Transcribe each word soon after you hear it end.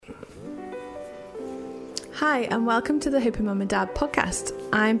Hi, and welcome to the Hoping Mum and Dad podcast.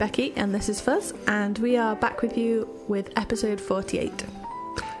 I'm Becky, and this is Fuzz, and we are back with you with episode 48.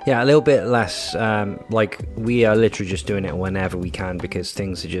 Yeah, a little bit less, we are literally just doing it whenever we can because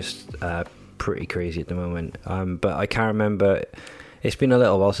things are just pretty crazy at the moment. But I can't remember, it's been a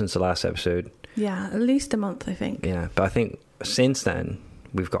little while since the last episode. Yeah, at least a month, I think. Yeah, but I think since then,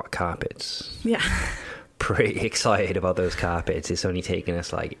 we've got carpets. Yeah. Pretty excited about those carpets. It's only taken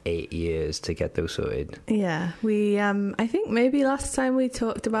us like 8 years to get those sorted. Yeah, we, I think maybe last time we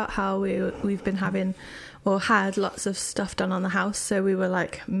talked about how we've been having or had lots of stuff done on the house, so we were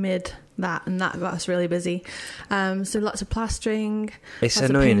like mid that, and that got us really busy. So lots of plastering. It's lots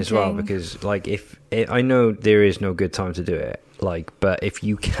annoying of as well painting. because I know there is no good time to do it, but if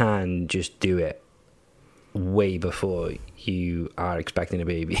you can just do it way before you are expecting a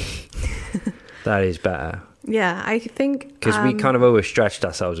baby, that is better. Yeah, I think Because we kind of overstretched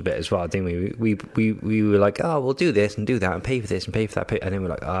ourselves a bit as well, didn't we? We were like, oh, we'll do this and do that and pay for this and pay for that, and then we're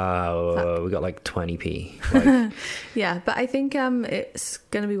like, oh, we got like 20p. Like, yeah, but I think it's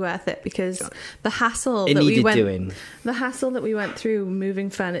going to be worth it because the hassle it that needed we went doing. the hassle that we went through moving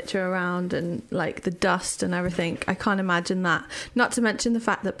furniture around and like the dust and everything, I can't imagine that. Not to mention the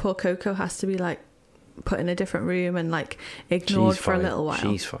fact that poor Coco has to be like put in a different room and like ignored She's for fine. a little while.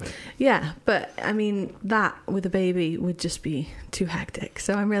 She's fine. Yeah, but I mean that with a baby would just be too hectic.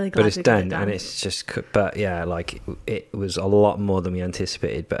 So I'm really glad. But it's we got it done, and it's just. But yeah, like it was a lot more than we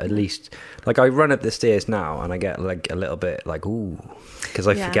anticipated. But at least, like I run up the stairs now, and I get like a little bit like ooh, because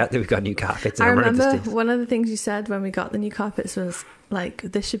I forget that we've got new carpets. And I I'm running up the remember stairs. one of the things you said when we got the new carpets was like,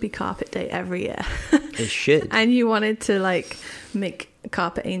 this should be carpet day every year. It should. And you wanted to like make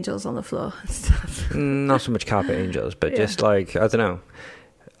carpet angels on the floor and stuff. Not so much carpet angels, but Yeah. just like I don't know.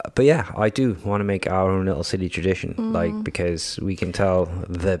 But yeah, I do want to make our own little silly tradition, like because we can tell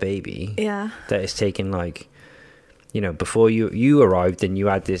the baby Yeah. that it's taken like, you know, before you arrived and you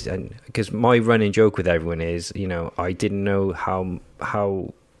had this, and because my running joke with everyone is, you know, I didn't know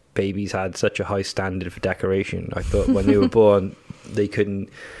how babies had such a high standard for decoration. I thought when they were born,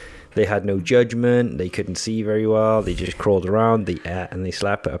 they had no judgment, they couldn't see very well, they just crawled around, they ate and they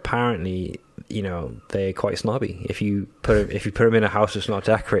slept. But apparently, you know, they're quite snobby. If you put them in a house that's not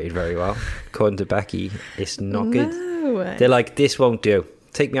decorated very well, according to Becky, it's not good. No, They're like, this won't do.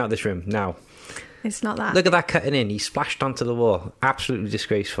 Take me out of this room now. it's not that. Look at that cutting in. He splashed onto the wall. Absolutely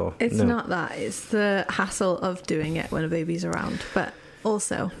disgraceful. It's No. not that. It's the hassle of doing it when a baby's around. But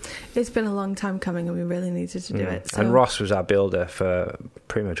also, it's been a long time coming and we really needed to do it. So. And Ross was our builder for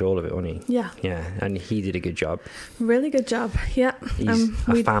pretty much all of it, wasn't he? Yeah. Yeah, and he did a good job. Really good job. Yeah. He's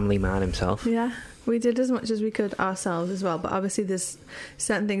a family man himself. Yeah. We did as much as we could ourselves as well. But obviously there's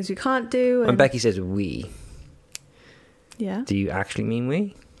certain things we can't do. When Becky says we, yeah. do you actually mean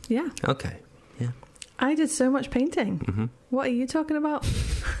we? Yeah. Okay. Yeah. I did so much painting. Mm-hmm. What are you talking about?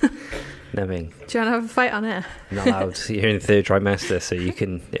 Nothing. Do you want to have a fight on it? Not allowed. You're in the third trimester, so you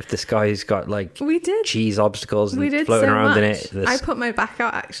can, if the sky's got like We did. cheese obstacles We and did floating so around in much. it. I put my back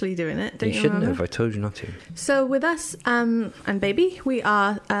out actually doing it. Don't You you shouldn't remember? have. I told you not to. So with us and baby, we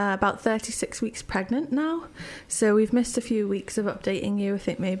are about 36 weeks pregnant now. So we've missed a few weeks of updating you. I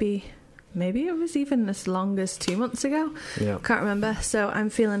think maybe it was even as long as 2 months ago. Yeah. Can't remember. So I'm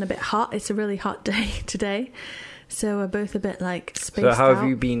feeling a bit hot. It's a really hot day today. So we're both a bit like spaced So how out. have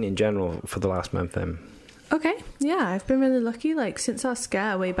you been in general for the last month then? Okay, yeah, I've been really lucky. Like since our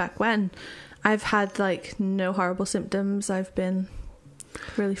scare way back when, I've had like no horrible symptoms. I've been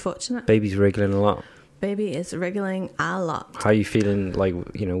really fortunate. Baby's wriggling a lot. Baby is wriggling a lot. How are you feeling, like,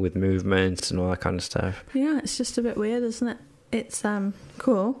 you know, with movements and all that kind of stuff? Yeah, it's just a bit weird, isn't it? It's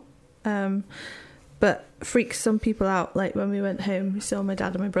cool, but freaks some people out. Like when we went home, we saw my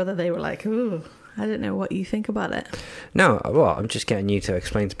dad and my brother. They were like, "Ooh, I don't know what you think about it." No, well, I'm just getting you to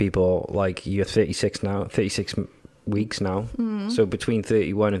explain to people, like, you're 36 now, 36 weeks now. Mm-hmm. So between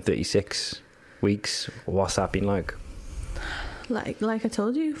 31 and 36 weeks, what's that been like? Like I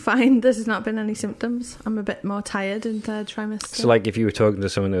told you, fine. There's not been any symptoms. I'm a bit more tired in third trimester. So, like, if you were talking to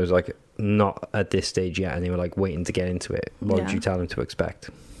someone that was, like, not at this stage yet and they were, like, waiting to get into it, what would Yeah. you tell them to expect?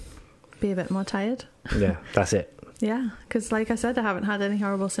 Be a bit more tired. Yeah, that's it. Yeah, because like I said, I haven't had any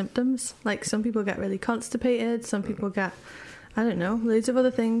horrible symptoms. Like some people get really constipated, some people get, I don't know, loads of other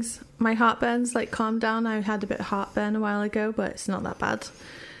things. My heartburn's like calmed down. I had a bit of heartburn a while ago, but it's not that bad.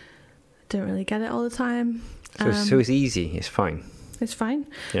 Don't really get it all the time. So it's easy. It's fine. It's fine.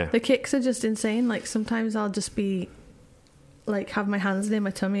 Yeah. The kicks are just insane. Like sometimes I'll just be like have my hands near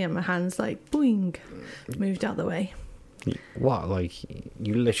my tummy and my hands like boing moved out the way. What? Like,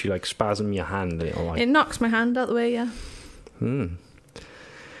 you literally, like, spasm your hand and it'll, like... It knocks my hand out the way, yeah.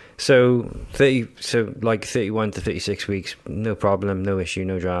 So like 31 to 36 weeks, no problem, no issue,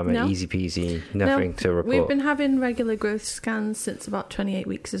 no drama, No. easy peasy, nothing to report. We've been having regular growth scans since about 28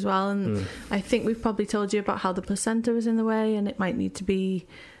 weeks as well, and I think we've probably told you about how the placenta was in the way and it might need to be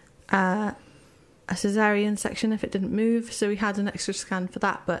a cesarean section if it didn't move. So we had an extra scan for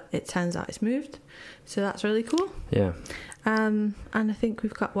that, but it turns out it's moved. So that's really cool. Yeah. And I think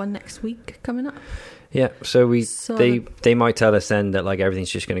we've got one next week coming up. Yeah, so So they might tell us then that like everything's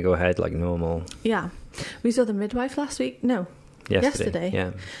just going to go ahead like normal. Yeah. We saw the midwife last week. No, yesterday.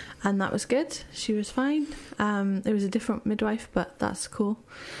 Yeah. And that was good. She was fine. It was a different midwife, but that's cool.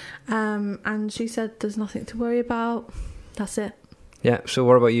 And she said there's nothing to worry about. That's it. Yeah, so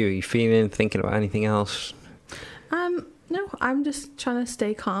what about you? Are you thinking about anything else? No, I'm just trying to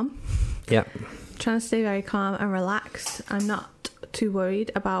stay calm. Yeah. Trying to stay very calm and relaxed. I'm not too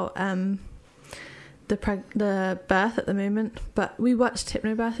worried about the birth at the moment, but we watched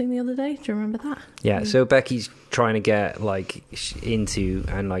hypnobirthing the other day. Do you remember that? Yeah, so Becky's trying to get like into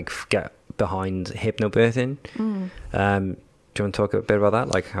and like get behind hypnobirthing. Do you want to talk a bit about that,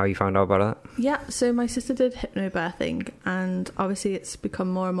 like how you found out about that? Yeah, so my sister did hypnobirthing, and obviously it's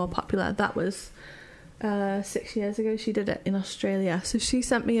become more and more popular. That was 6 years ago. She did it in Australia. So she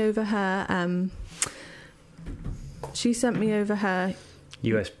sent me over her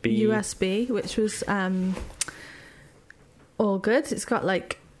USB, which was all good. It's got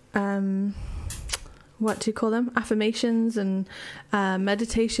like what do you call them? Affirmations and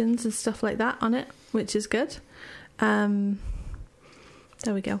meditations and stuff like that on it, which is good.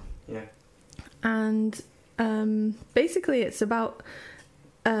 There we go. Yeah. And basically it's about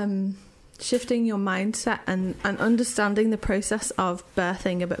shifting your mindset and understanding the process of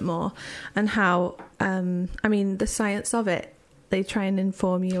birthing a bit more, and how the science of it, they try and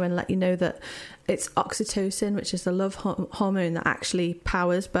inform you and let you know that it's oxytocin, which is the love hormone, that actually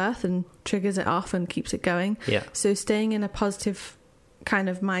powers birth and triggers it off and keeps it going. Yeah. So staying in a positive kind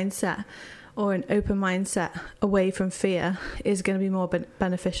of mindset, or an open mindset away from fear, is going to be more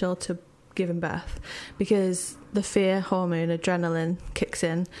beneficial to giving birth, because the fear hormone, adrenaline, kicks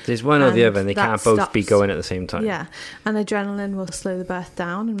in. There's one or the other, and they can't both be going at the same time. Yeah, and adrenaline will slow the birth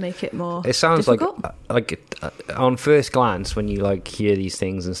down and make it more. It sounds difficult. like on first glance, when you like hear these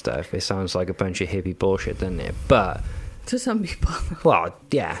things and stuff, it sounds like a bunch of hippie bullshit, doesn't it? But to some people, well,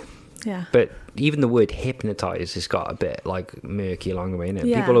 yeah. Yeah. But even the word hypnotize has got a bit like murky along the way, innit?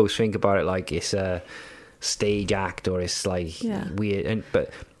 Yeah. People always think about it like it's a stage act or it's like weird,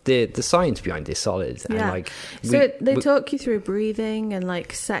 but the science behind it is solid. And like, so they talk you through breathing and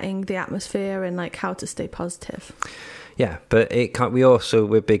like setting the atmosphere and like how to stay positive. Yeah, but it can't.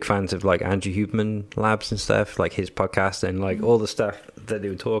 We're big fans of like Andrew Huberman Labs and stuff, like his podcast and like all the stuff that they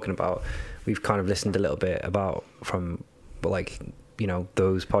were talking about. We've kind of listened a little bit about from like, you know,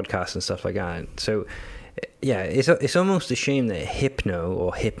 those podcasts and stuff like that. So yeah, it's almost a shame that hypno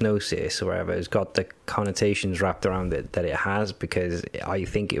or hypnosis or whatever has got the connotations wrapped around it that it has, because I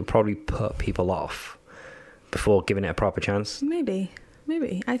think it would probably put people off before giving it a proper chance. Maybe.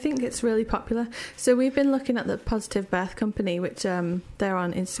 I think it's really popular. So we've been looking at the Positive Birth Company, which they're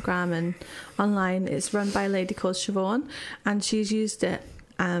on Instagram and online. It's run by a lady called Siobhan, and she's used it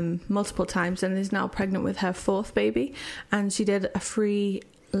multiple times and is now pregnant with her fourth baby. And she did a free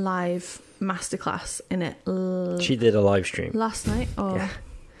live masterclass in it. She did a live stream last night or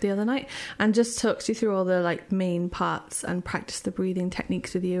the other night, and just talks you through all the like main parts and practice the breathing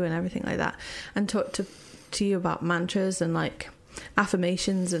techniques with you and everything like that, and talk to you about mantras and like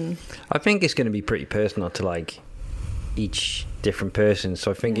affirmations. And I think it's going to be pretty personal to like each different person. So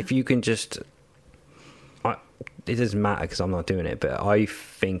I think if you can just, it doesn't matter because I'm not doing it, but I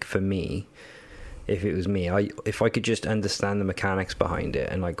think for me, if it was me, if I could just understand the mechanics behind it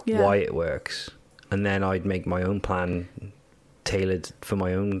and like why it works, and then I'd make my own plan tailored for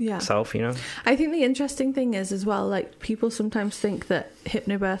my own self, you know. I think the interesting thing is as well, like people sometimes think that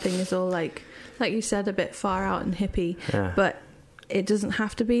hypnobirthing is all like you said, a bit far out and hippie, but it doesn't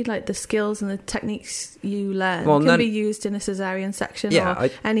have to be. Like the skills and the techniques you learn can be used in a cesarean section or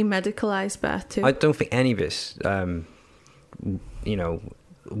any medicalized birth too. I don't think any of it's you know,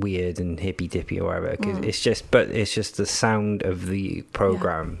 weird and hippy dippy or whatever, because it's just the sound of the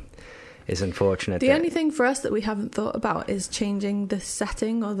program is unfortunate. The only thing for us that we haven't thought about is changing the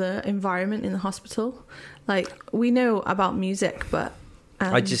setting or the environment in the hospital. Like we know about music, but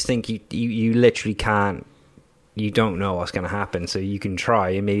I just think you literally can't. You don't know what's going to happen, so you can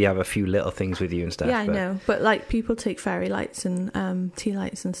try and maybe have a few little things with you and stuff. Yeah, I know, but like people take fairy lights and tea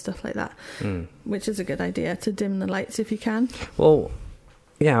lights and stuff like that, which is a good idea to dim the lights if you can. Well,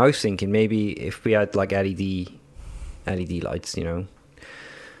 yeah, I was thinking maybe if we had like LED lights, you know,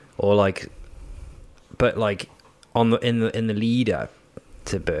 or like, but like on the in the lead up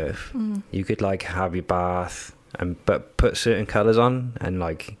to birth, you could like have your bath but put certain colors on and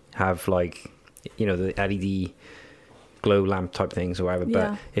like have like, you know, the LED glow lamp type things or whatever. Yeah.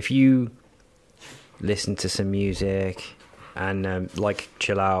 But if you listen to some music and like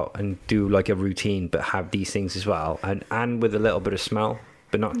chill out and do like a routine, but have these things as well, and with a little bit of smell,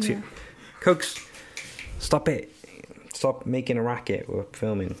 but not too. Cooks, stop making a racket. We're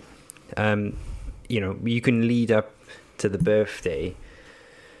filming. You know, you can lead up to the birthday,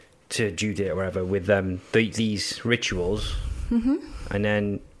 to due date or whatever, with these rituals, and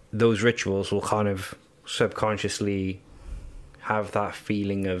then those rituals will kind of subconsciously have that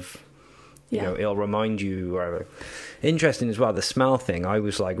feeling of, you know, it'll remind you or whatever. Interesting as well, the smell thing. I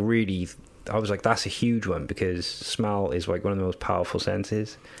was like, that's a huge one, because smell is like one of the most powerful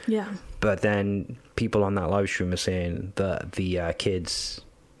senses. Yeah. But then people on that live stream are saying that the kids,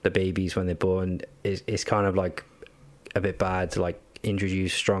 the babies when they're born, is kind of like a bit bad to like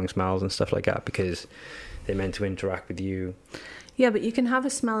introduce strong smells and stuff like that, because they're meant to interact with you. Yeah, but you can have a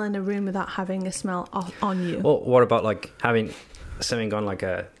smell in a room without having a smell on you. Or what about like having something on like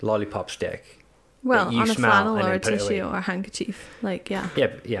a lollipop stick? Well, on a flannel or a put it tissue away? or a handkerchief. Like, yeah.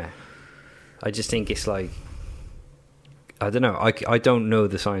 Yeah. I just think it's like, I don't know. I don't know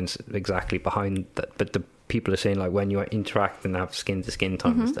the science exactly behind that, but the people are saying like when you interact and have skin to skin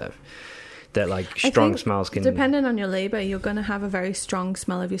time and stuff, that like strong smells can. Depending on your labour, you're going to have a very strong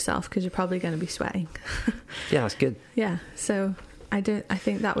smell of yourself because you're probably going to be sweating. Yeah, that's good. Yeah, so I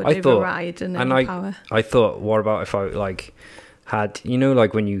think that would override and overpower. I thought, what about if I like had, you know,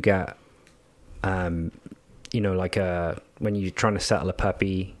 like when you get, you know, like when you're trying to settle a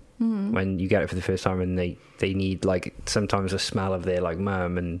puppy, when you get it for the first time and they need like sometimes a smell of their like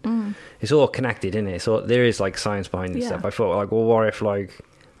mum, and it's all connected, isn't it? So there is like science behind this stuff. I thought like, well, what if like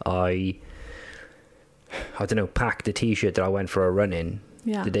I don't know, packed a t-shirt that I went for a run in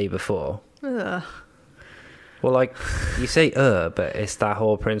the day before. Ugh. Well, like you say but it's that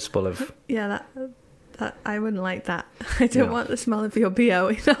whole principle of that I wouldn't like that. I don't want the smell of your BO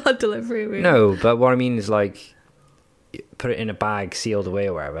in our delivery room. No, but what I mean is like put it in a bag sealed away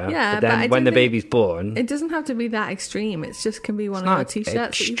or wherever. Yeah, but then when the baby's born, it doesn't have to be that extreme. It just can be one of your t-shirts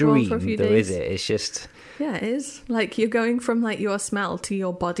that you've worn for a few though, days. is it? It's just, yeah, it is. Like you're going from like your smell to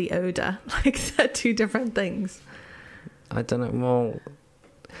your body odor. Like they're two different things. I don't know. Well,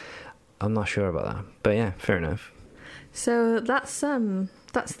 I'm not sure about that, but yeah, fair enough. So that's the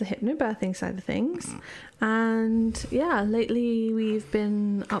hypnobirthing side of things. And yeah, lately we've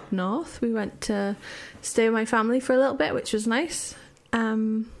been up north. We went to stay with my family for a little bit, which was nice.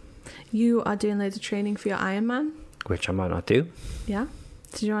 You are doing loads of training for your Ironman, which I might not do. Yeah.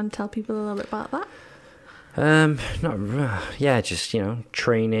 Did you want to tell people a little bit about that? Just, you know,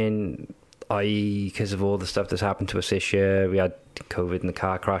 training. Because of all the stuff that's happened to us this year, we had COVID and the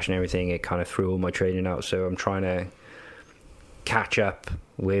car crash and everything, it kind of threw all my training out. So I'm trying to catch up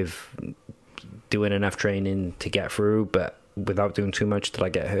with doing enough training to get through, but without doing too much till I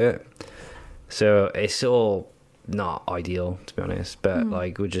get hurt. So it's all not ideal, to be honest, but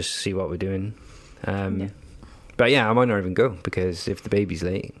like we'll just see what we're doing. But yeah, I might not even go, because if the baby's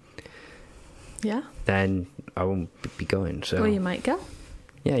late, then I won't be going. So, well, you might go.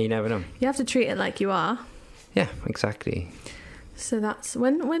 Yeah, you never know. You have to treat it like you are. Yeah, exactly. So that's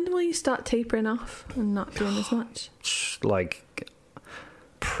when will you start tapering off and not doing as much? Like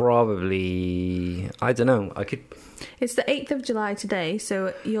probably, I don't know. I could. It's the 8th of July today,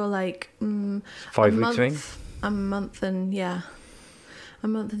 so you're like 5 weeks away. A month and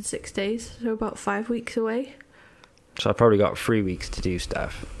 6 days, so about 5 weeks away. So I probably got 3 weeks to do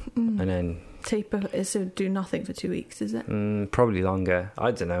stuff, and then taper is so do nothing for 2 weeks, is it? Probably longer.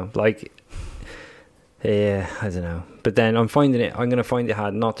 I don't know. Like, yeah, I don't know. But then I'm going to find it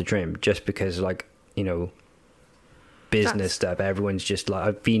hard not to trim, just because, like, you know, business stuff. Everyone's just like,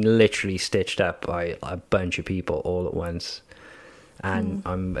 I've been literally stitched up by a bunch of people all at once, and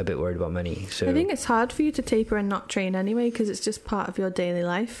I'm a bit worried about money. So I think it's hard for you to taper and not train anyway, because it's just part of your daily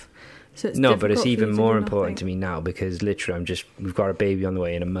life. So it's no, but it's even more important to me now, because literally we've got a baby on the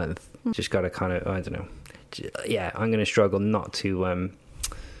way in a month. Just got to kind of, I don't know. Yeah, I'm going to struggle not to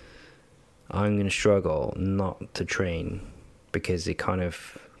train, because it kind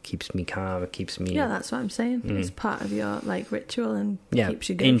of keeps me calm. It keeps me. Yeah, that's what I'm saying. It's part of your like ritual and keeps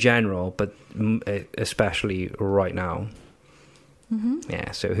you good. In general, but especially right now.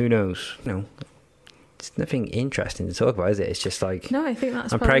 Yeah, so who knows? No, it's nothing interesting to talk about, is it? It's just like, no, I think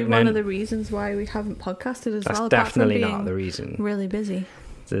that's I'm probably pregnant. one of the reasons why we haven't podcasted as well. That's definitely not the reason. Really busy.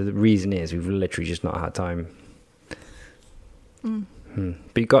 The reason is we've literally just not had time.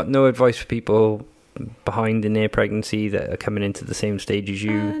 But you got no advice for people behind in their pregnancy that are coming into the same stage as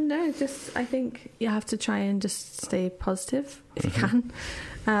you? No, just I think you have to try and just stay positive if you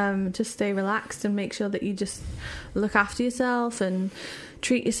can. Just stay relaxed and make sure that you just look after yourself and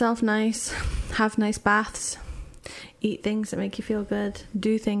treat yourself nice, have nice baths, eat things that make you feel good,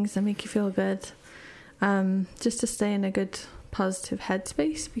 do things that make you feel good, just to stay in a good positive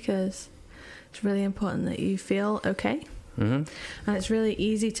headspace, because it's really important that you feel okay. And it's really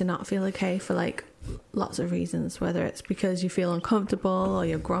easy to not feel okay for like lots of reasons, whether it's because you feel uncomfortable or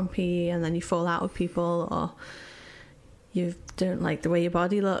you're grumpy and then you fall out with people, or you don't like the way your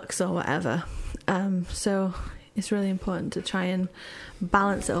body looks or whatever. So it's really important to try and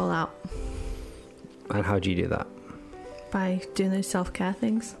balance it all out. And how do you do that? By doing those self-care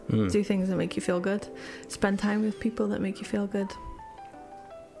things. Do things that make you feel good. Spend time with people that make you feel good.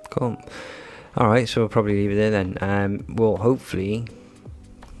 Cool. All right, so we'll probably leave it there then. We'll hopefully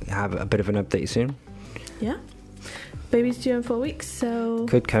have a bit of an update soon. Yeah. Baby's due in 4 weeks, so...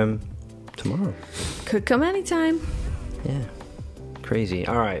 Could come tomorrow. Could come anytime. Yeah. Crazy.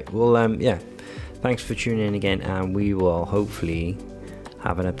 All right. Well, yeah. Thanks for tuning in again, and we will hopefully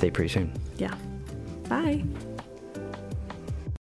have an update pretty soon. Yeah. Bye.